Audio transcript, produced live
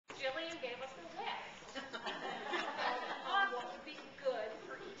Jillian gave us a list on what would be good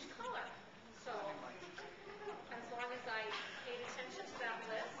for each color. So as long as I paid attention to that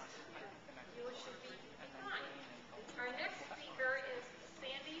list, you should be fine. Our next speaker is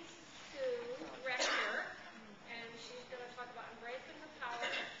Sandy Sue Rector, and she's going to talk about embracing the power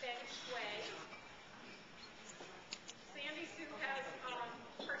of Feng Shui. Sandy Sue has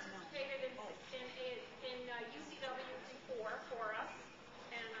participated in UCW before for us,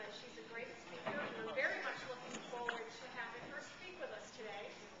 and she's a great speaker, and I'm very much looking forward to having her speak with us today.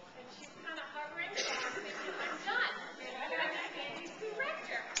 And she's kind of hovering, so I'm thinking I'm done. And here's Sandy Sue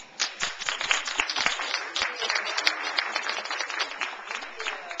Rector.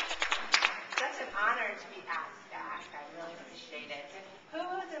 Such an honor to be asked back. I really appreciate it. And who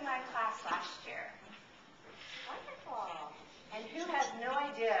was in my class last year? Wonderful. And who has no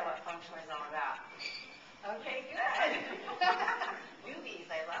idea what Feng Shui is all about? Okay, good. Newbies,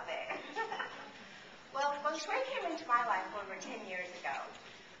 I love it. Well, Feng Shui came into my life over 10 years ago.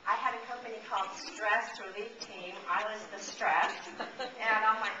 I had a company called Stress Relief Team. I was the stress, and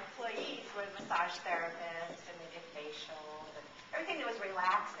all my employees were massage therapists, and they did facials, and everything that was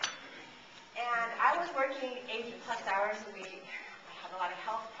relaxing. And I was working 80-plus hours a week. I had a lot of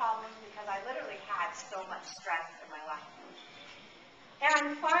health problems because I literally had so much stress in my life.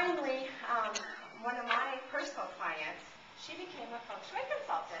 And finally, one of my personal clients, she became a Feng Shui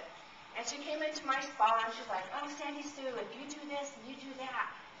consultant. And she came into my spa, and she's like, oh, Sandy Sue, if you do this and you do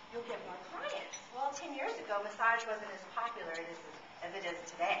that, you'll get more clients. Well, 10 years ago, massage wasn't as popular as it is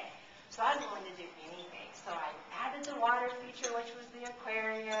today. So I was willing to do anything. So I added the water feature, which was the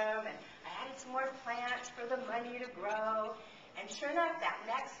aquarium, and I added some more plants for the money to grow. And sure enough, that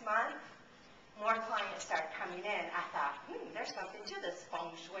next month, more clients started coming in. I thought, there's something to this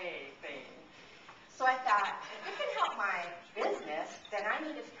Feng Shui thing. So I thought, if it can help my business, then I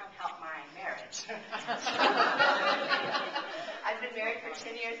need it to come help my marriage. I've been married for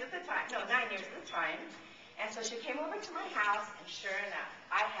 10 years at the time, no, 9 years at the time. And so she came over to my house, and sure enough,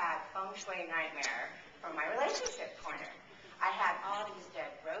 I had Feng Shui nightmare from my relationship corner. I had all these dead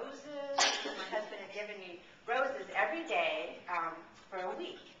roses. My husband had given me roses every day for a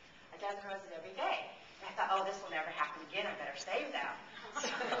week. A dozen roses every day. And I thought, oh, this will never happen again. I better save them. So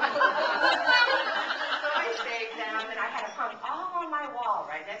I saved them, and I had them hung all on my wall,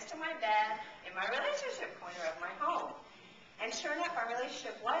 right next to my bed, in my relationship corner of my home. And sure enough, our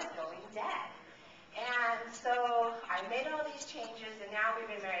relationship was going dead. And so I made all these changes, and now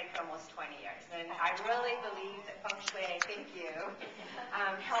we've been married for almost 20 years. And I really believe that Feng Shui, thank you,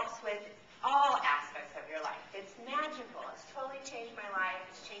 helps with all aspects of your life. It's magical. It's totally changed my life.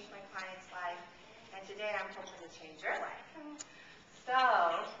 It's changed my client's life. And today I'm hoping to change your life. So,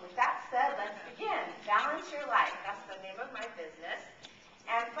 with that said, let's begin. Balance your life. That's the name of my business.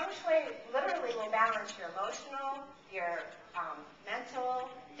 And Feng Shui literally will balance your emotional, your mental,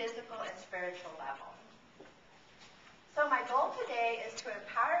 physical, and spiritual level. So my goal today is to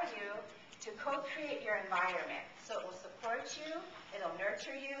empower you to co-create your environment. So it will support you, it'll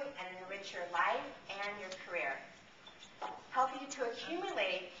nurture you, and enrich your life and your career. Help you to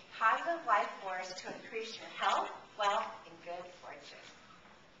accumulate positive life force to increase your health, wealth, and good fortune.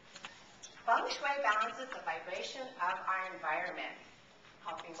 Feng Shui balances the vibration of our environment,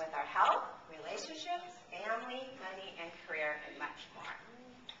 helping with our health, relationships, family, money, and career, and much more.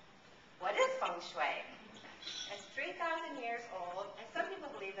 What is Feng Shui? It's 3,000 years old, and some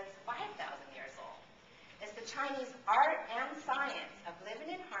people believe it's 5,000 years old. It's the Chinese art and science of living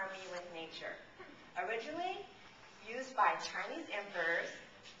in harmony with nature. Originally used by Chinese emperors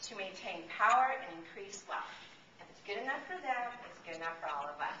to maintain power and increase wealth. If it's good enough for them, it's good enough for all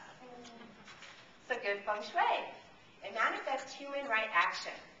of us. So good Feng Shui. It manifests human right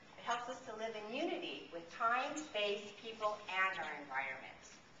action. It helps us to live in unity with time, space, people, and our environment.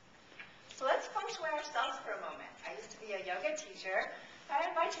 So let's Feng Shui ourselves for a moment. I used to be a yoga teacher. So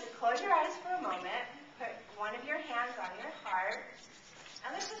I invite you to close your eyes for a moment, put one of your hands on your heart, and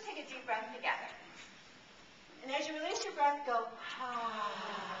let's just take a deep breath together. And as you release your breath, go, ah.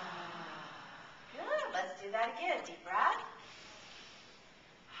 Good. Let's do that again. Deep breath.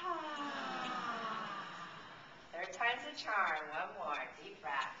 Ah. Third time's a charm. One more. Deep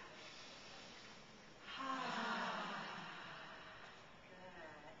breath. Ah.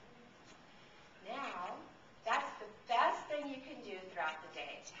 Good. Now, that's the best thing you can do throughout the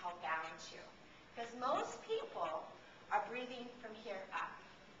day to help balance you. Because most people are breathing from here up.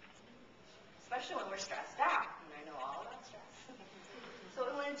 Especially when we're stressed out. And I know all about stress. So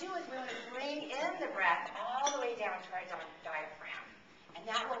what we want to do is we want to bring in the breath all the way down to our diaphragm. And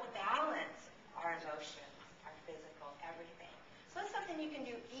that will balance our emotions, our physical, everything. So it's something you can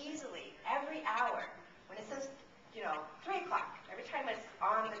do easily.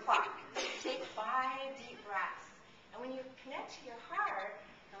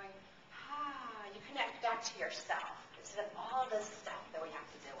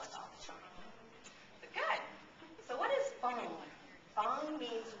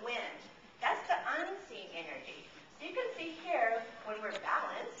 means wind. That's the unseen energy. So you can see here, when we're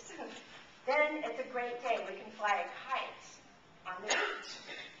balanced, then it's a great day. We can fly a kite on the beach.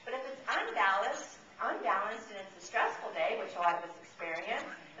 But if it's unbalanced and it's a stressful day, which a lot of us experience,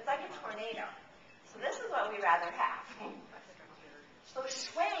 it's like a tornado. So this is what we rather have. So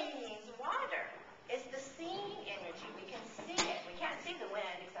shui means water. It's the seen energy. We can see it. We can't see the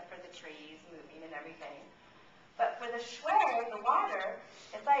wind except for the trees moving and everything. But for the shui, the water,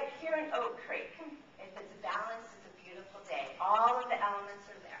 it's like here in Oak Creek. If it's balanced, it's a beautiful day. All of the elements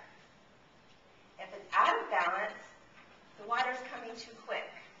are there. If it's out of balance, the water's coming too quick.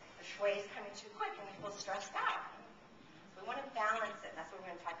 The shui is coming too quick and we feel stressed out. So we want to balance it. That's what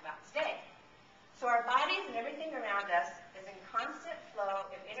we're going to talk about today. So our bodies and everything around us is in constant flow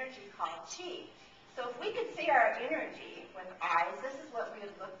of energy called qi. So if we could see our energy with eyes, this is what we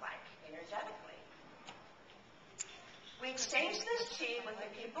would look like energetically. We exchange this qi with the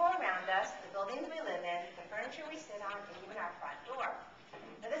people around us, the buildings we live in, the furniture we sit on, and even our front door.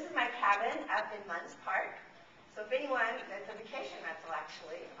 Now this is my cabin up in Munns Park. So if anyone, it's a vacation rental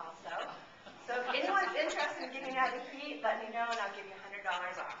actually also. So if anyone's interested in getting out of the heat, let me know and I'll give you $100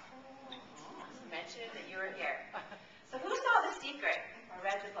 off. Just mention that you were here. So who saw The Secret or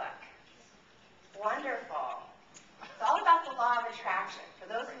read the book? Wonderful. It's all about the law of attraction.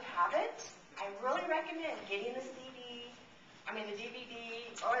 For those who haven't, I really recommend getting the DVD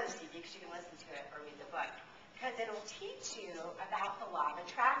or the CD, because you can listen to it or read the book, because it'll teach you about the law of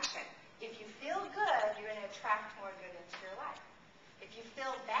attraction. If you feel good, you're going to attract more good into your life. If you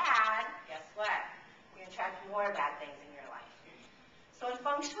feel bad, guess what? You're going to attract more bad things in your life. So in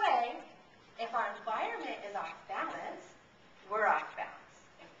Feng Shui, if our environment is off balance, we're off balance.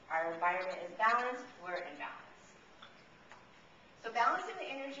 If our environment is balanced, we're in balance. So balancing the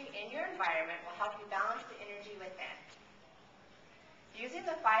energy in your environment will help you balance the energy within. Using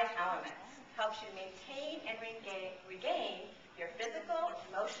the 5 elements helps you maintain and regain your physical,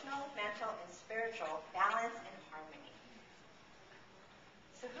 emotional, mental, and spiritual balance and harmony.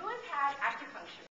 So who has had acupuncture?